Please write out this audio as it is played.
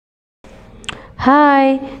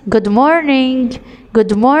Hi, good morning.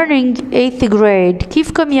 Good morning 8th grade.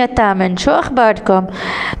 كيفكم يا تامن؟ شو أخباركم؟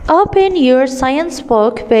 Open your science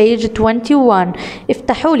book page 21.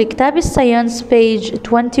 افتحوا لي كتاب الساينس page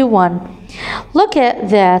 21. Look at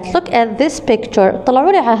that. Look at this picture.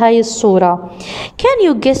 طلعوا لي على هاي الصورة. Can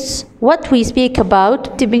you guess what we speak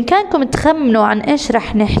about؟ بإمكانكم تخمنوا عن إيش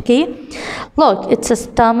رح نحكي؟ Look, it's a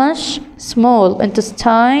stomach, small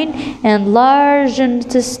intestine and large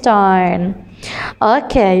intestine.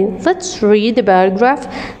 Okay, let's read the paragraph.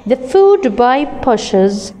 The food pipe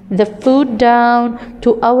pushes the food down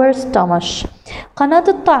to our stomach. قناة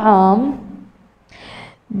الطعام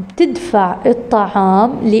بتدفع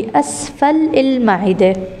الطعام لأسفل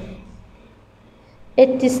المعدة.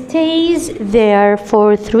 It stays there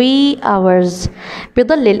for 3 hours.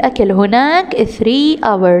 بيضل الأكل هناك 3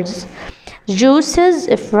 hours. Juices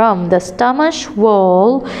from the stomach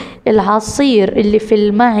wall. العصير اللي في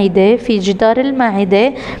المعدة في جدار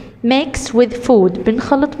المعدة mix with food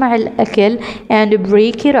بنخلط مع الأكل and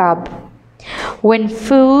break it up. When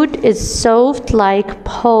food is soft like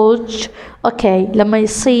porridge. Okay, لما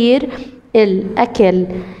يصير الأكل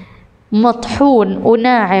مطحون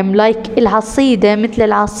وناعم like العصيدة مثل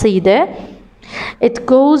العصيدة. It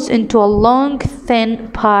goes into a long thin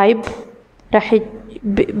pipe. رح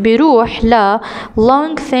بيروح ل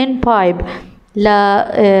long thin pipe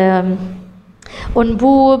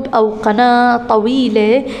أنبوب أو قناة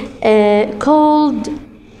طويلة called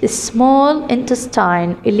small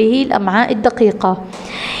intestine اللي هي الأمعاء الدقيقة.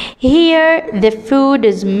 Here the food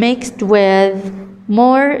is mixed with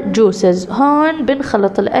more juices. هون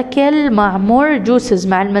بنخلط الأكل مع more juices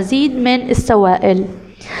مع المزيد من السوائل.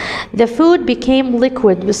 The food became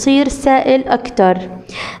liquid. بصير سائل أكتر.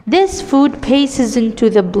 This food passes into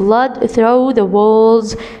the blood through the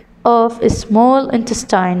walls of a small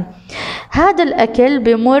intestine. هذا الأكل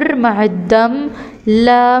بمر مع الدم ل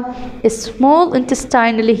small intestine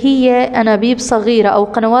اللي هي أنابيب صغيرة أو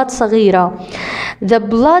قنوات صغيرة. The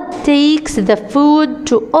blood takes the food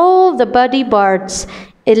to all the body parts.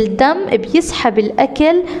 الدم بيسحب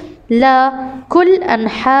الأكل لكل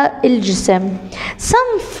أنحاء الجسم.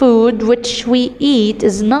 Some food which we eat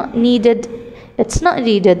is not needed. It's not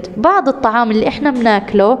needed. بعض الطعام اللي احنا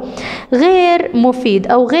بناكله غير مفيد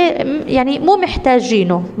أو غير يعني مو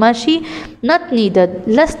محتاجينه. ماشي not needed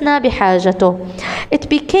لسنا بحاجته. It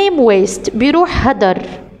became waste بيروح هدر.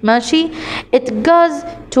 ماشي it goes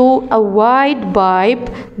to a wide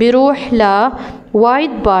pipe بيروح ل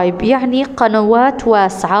wide pipe يعني قنوات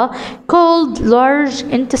واسعة called large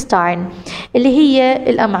intestine اللي هي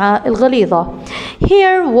الأمعاء الغليظة.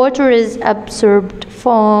 Here water is absorbed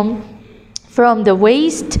from the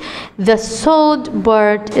waste. The salt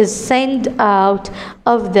part is sent out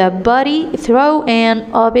of the body through an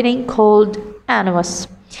opening called anus.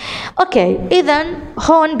 اوكي اذا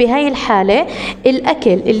هون بهاي الحالة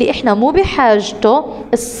الاكل اللي احنا مو بحاجته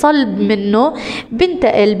الصلب منه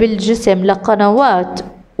بنتقل بالجسم لقنوات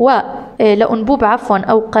لأنبوب عفوا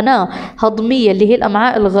أو قناة هضمية اللي هي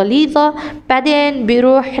الأمعاء الغليظة. بعدين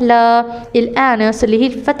بيروح للآنس اللي هي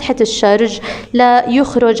فتحة الشرج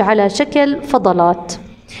ليخرج على شكل فضلات.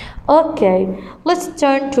 Okay, let's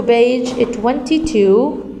turn to page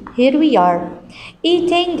 22. Here we are.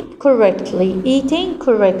 Eating correctly,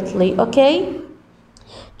 okay?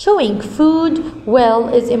 Chewing food well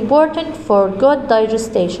is important for good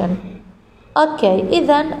digestion. اوكي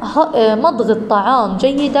اذا مضغ الطعام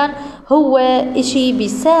جيدا هو اشي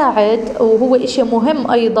بيساعد وهو اشي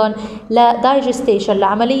مهم ايضا digestion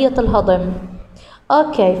لعملية الهضم.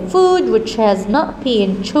 اوكي food which has not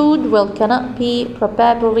been chewed well cannot be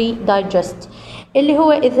properly digest اللي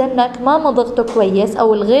هو اذا انك ما مضغته كويس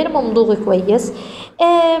او الغير ممضوغ كويس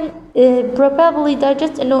probably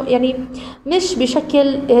digest انه يعني مش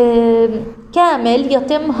بشكل كامل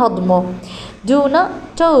يتم هضمه. Do not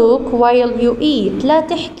talk while you eat. لا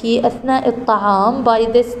تحكي أثناء الطعام. By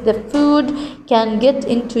this the food can get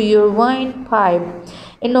into your windpipe.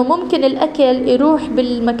 إنه ممكن الأكل يروح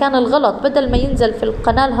بالمكان الغلط بدل ما ينزل في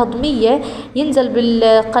القناة الهضمية ينزل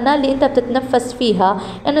بالقناة اللي أنت بتتنفس فيها.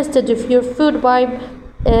 Instead of your food pipe,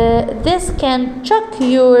 this can choke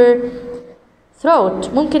your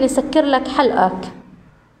throat. ممكن يسكر لك حلقك.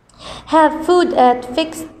 Have food at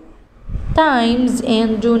fixed times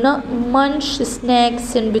and do not munch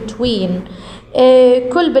snacks in between.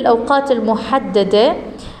 كل بالأوقات المحددة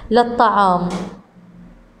للطعام.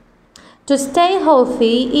 To stay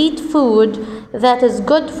healthy, eat food that is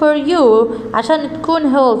good for you. عشان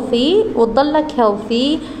تكون healthy وتضلك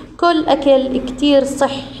healthy كل أكل كتير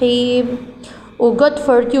صحي و good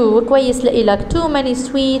for you كويس لإلك. Too many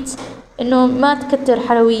sweets إنه ما تكتر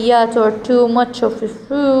حلويات or too much of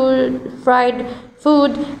food, fried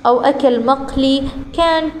food أو أكل مقلي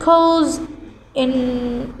can cause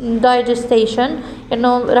indigestion،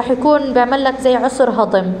 إنه راح يكون بيعمل لك زي عسر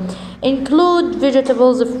هضم. include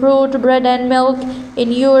vegetables, fruit, bread and milk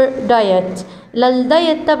in your diet.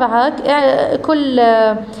 للدايت تبعك كل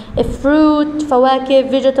fruit فواكه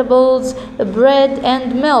vegetables bread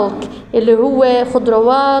and milk اللي هو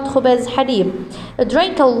خضروات خبز حليب.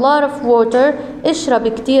 drink a lot of water اشرب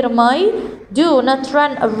كتير مي. do not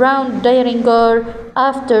run around during or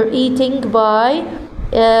after eating by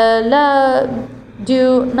لا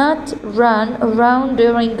do not run around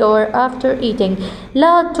during or after eating.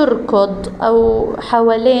 لا تركض أو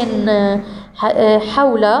حوالين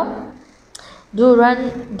حول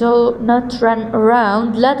do not run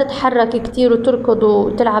around لا تتحرك كتير وتركض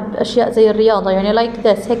وتلعب أشياء زي الرياضة يعني like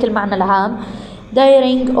this هيك المعنى العام.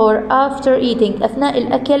 during or after eating أثناء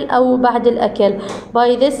الأكل أو بعد الأكل.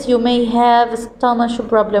 by this you may have stomach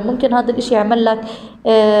problem ممكن هذا الإشي يعمل لك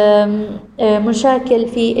مشاكل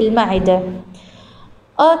في المعدة.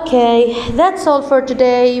 Okay, that's all for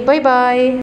today. Bye bye.